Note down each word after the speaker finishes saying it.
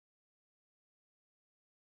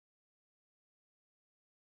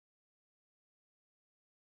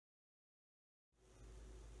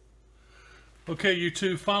Okay, you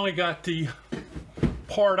two, finally got the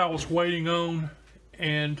part I was waiting on,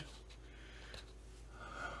 and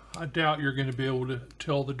I doubt you're going to be able to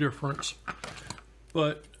tell the difference.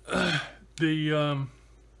 But the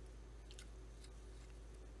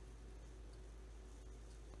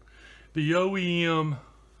OEM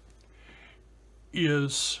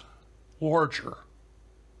is larger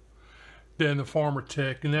than the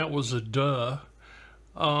FarmerTec, and that was a duh.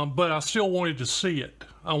 But I still wanted to see it.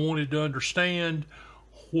 I wanted to understand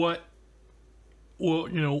what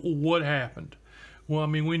happened. Well, I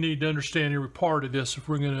mean, we need to understand every part of this if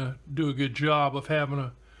we're going to do a good job of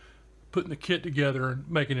putting the kit together and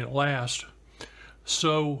making it last.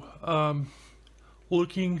 So,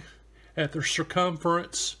 looking at the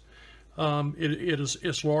circumference,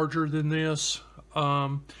 it's larger than this.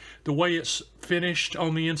 The way it's finished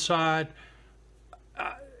on the inside,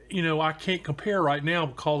 I can't compare right now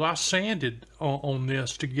because I sanded on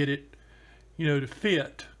this to get it, to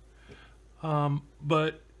fit.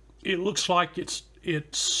 But it looks like it's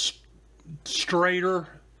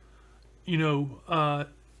straighter,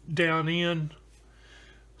 down in.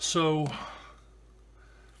 So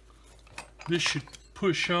this should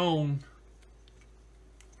push on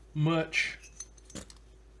much.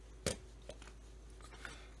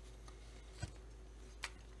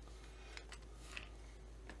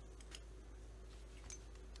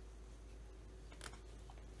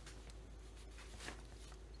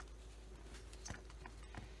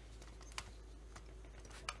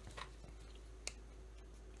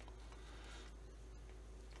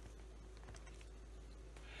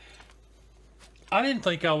 I didn't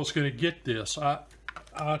think I was going to get this. I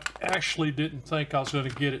actually didn't think I was going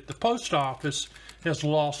to get it. The post office has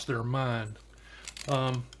lost their mind.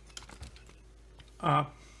 The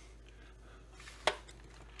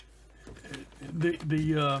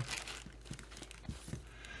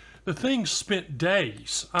thing spent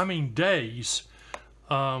days. I mean days.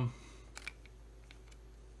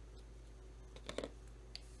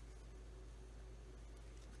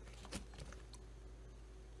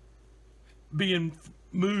 Being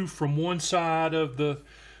moved from one side of the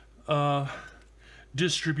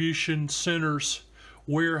distribution center's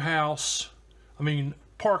warehouse,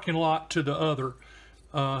 parking lot, to the other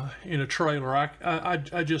in a trailer.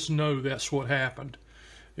 I just know that's what happened.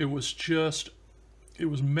 It was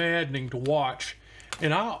maddening to watch.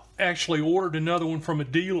 And I actually ordered another one from a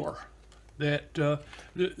dealer that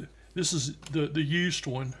this is the used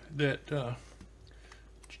one that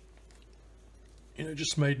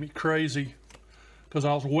just made me crazy because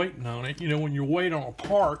I was waiting on it. When you wait on a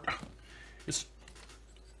part,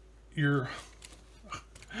 you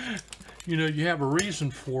have a reason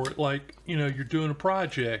for it. Like, you're doing a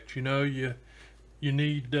project, you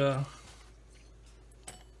need,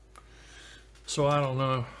 so I don't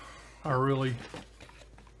know. I really,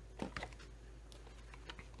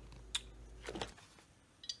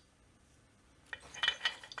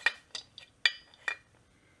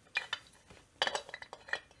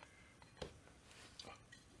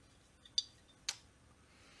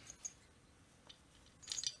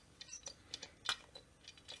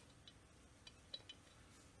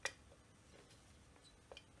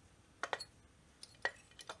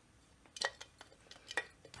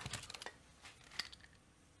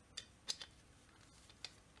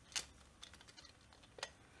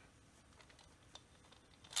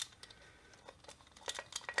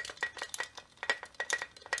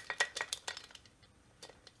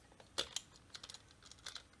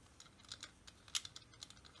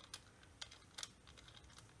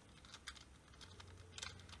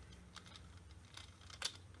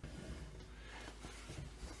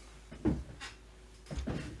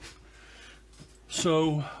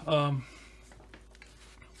 so I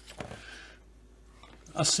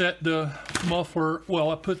set the muffler,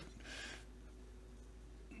 I put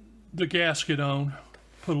the gasket on,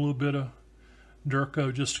 put a little bit of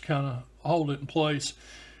Durco just to kind of hold it in place.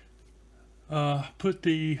 Put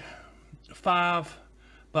the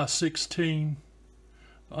 5x16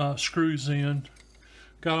 screws in,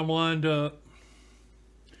 got them lined up,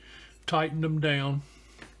 tightened them down.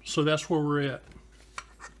 So that's where we're at.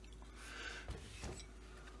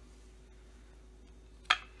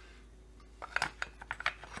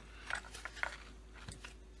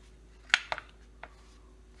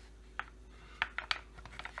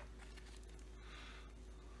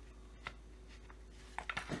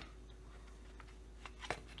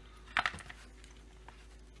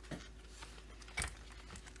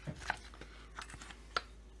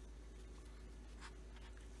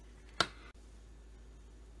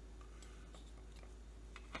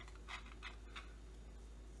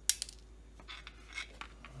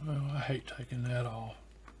 hate taking that off.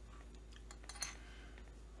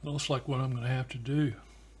 It looks like what I'm going to have to do.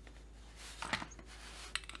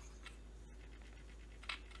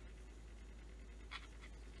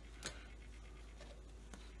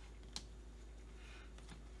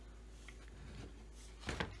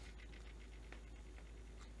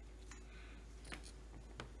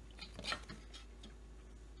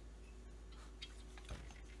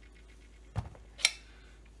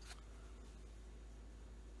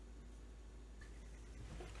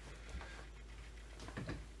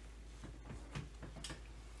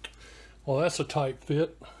 Well, that's a tight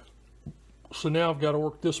fit. So now I've got to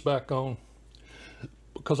work this back on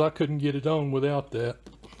because I couldn't get it on without that.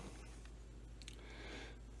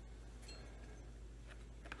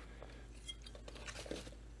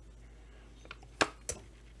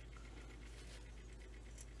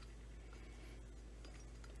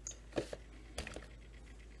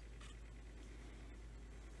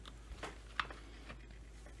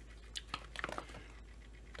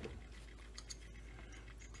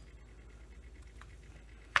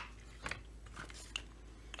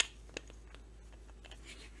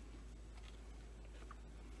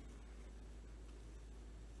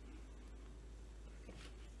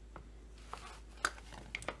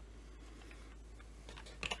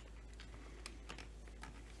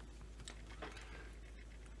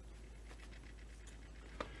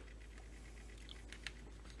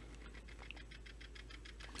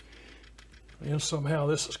 And somehow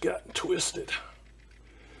this has gotten twisted.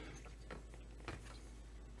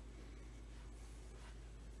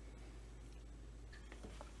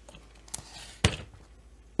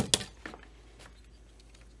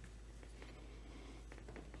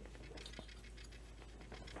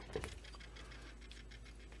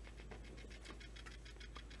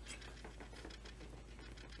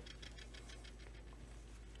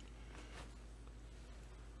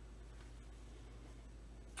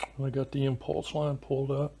 I got the impulse line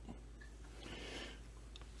pulled up.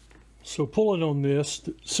 So pulling on this,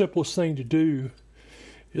 the simplest thing to do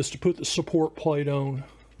is to put the support plate on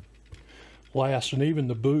last, and even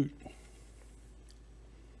the boot.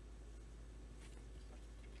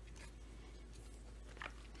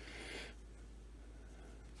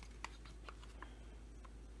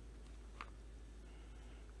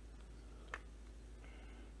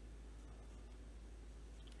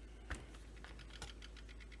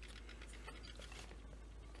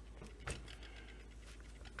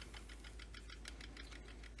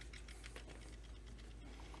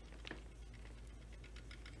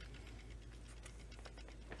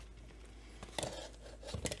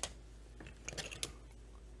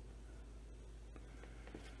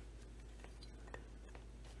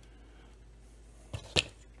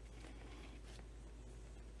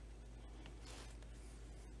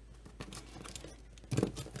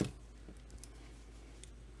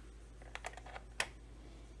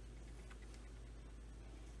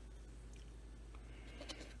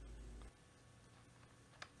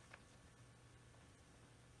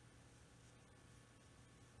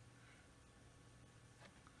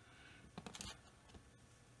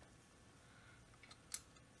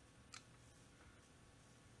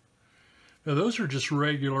 Now those are just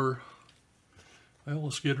regular. Well,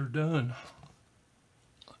 let's get her done.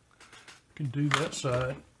 Can do that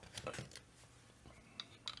side.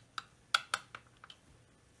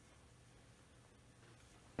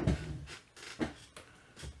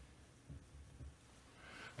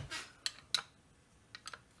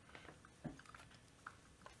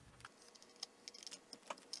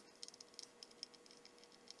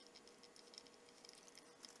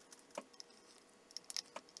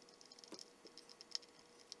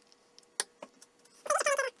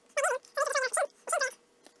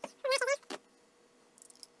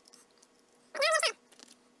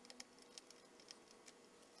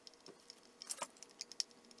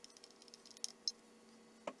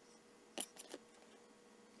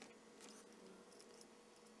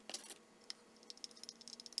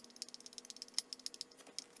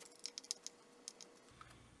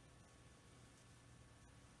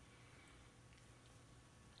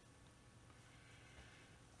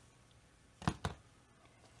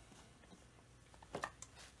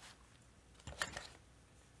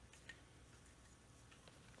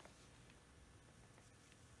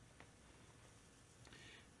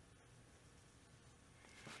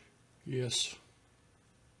 Yes.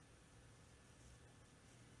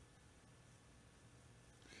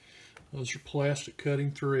 Those are plastic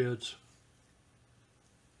cutting threads.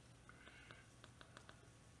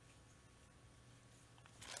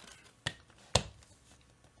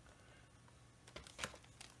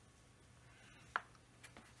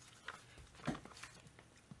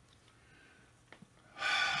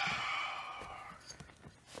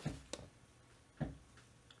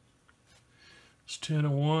 It's 10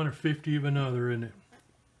 of one or 50 of another, isn't it?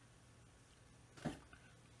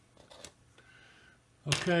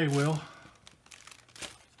 Okay, well,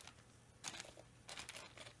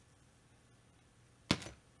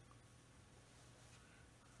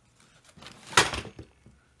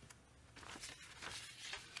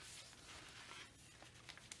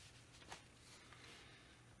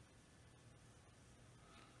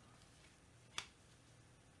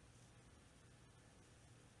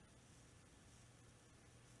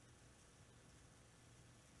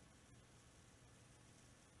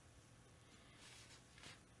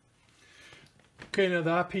 okay, now the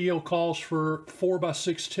IPL calls for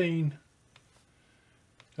 4x16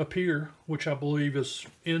 up here, which I believe is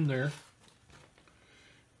in there.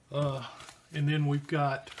 And then we've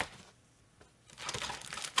got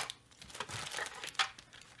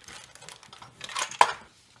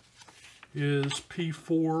is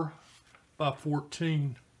P4 by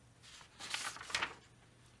 14.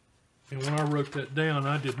 And when I wrote that down,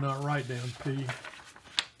 I did not write down P.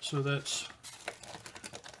 So that's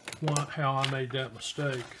how I made that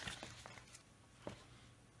mistake.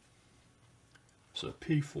 So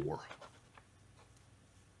P4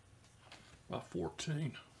 by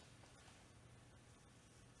 14.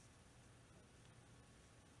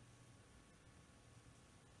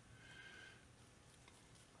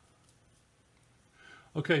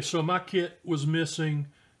 Okay, so my kit was missing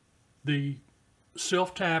the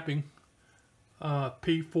self-tapping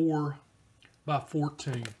P4 by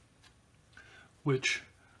 14, which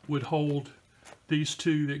would hold these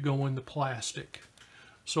two that go in the plastic.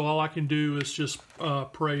 So all I can do is just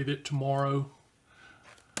pray that tomorrow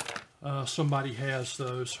somebody has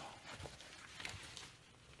those.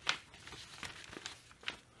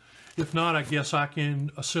 If not, I guess I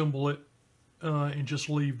can assemble it and just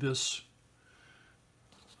leave this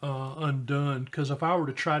undone, because if I were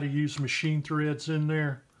to try to use machine threads in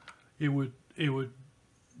there, it would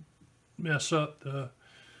mess up the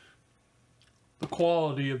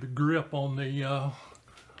quality of the grip on the other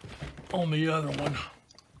one.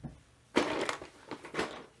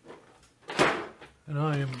 And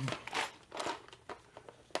I am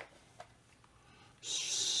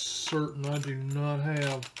certain I do not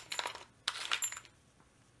have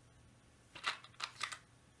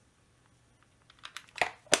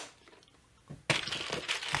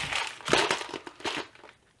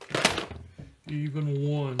even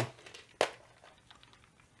one.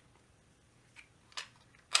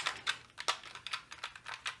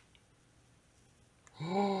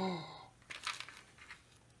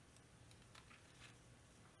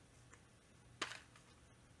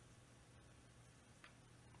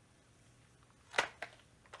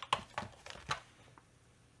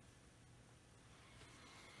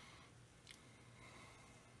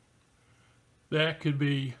 That could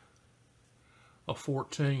be a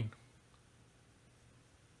 14.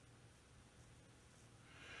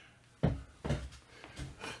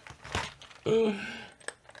 You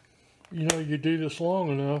know, you do this long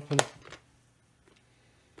enough and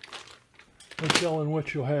no telling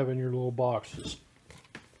what you'll have in your little boxes.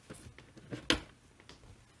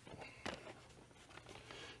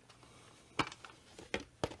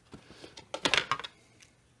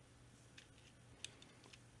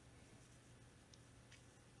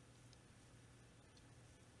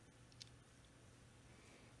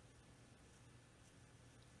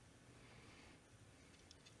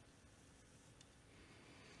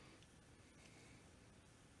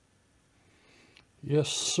 Yes,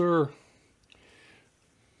 sir.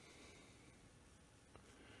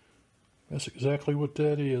 That's exactly what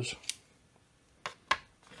that is.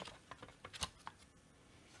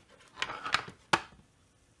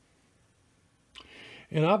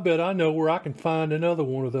 And I bet I know where I can find another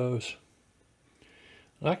one of those.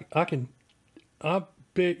 I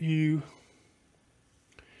bet you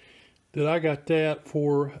that I got that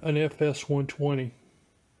for an FS120.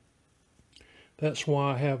 That's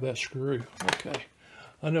why I have that screw. Okay.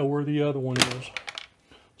 I know where the other one is.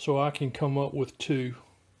 So I can come up with two.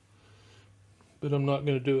 But I'm not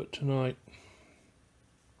going to do it tonight.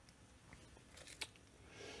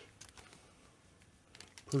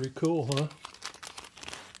 Pretty cool, huh?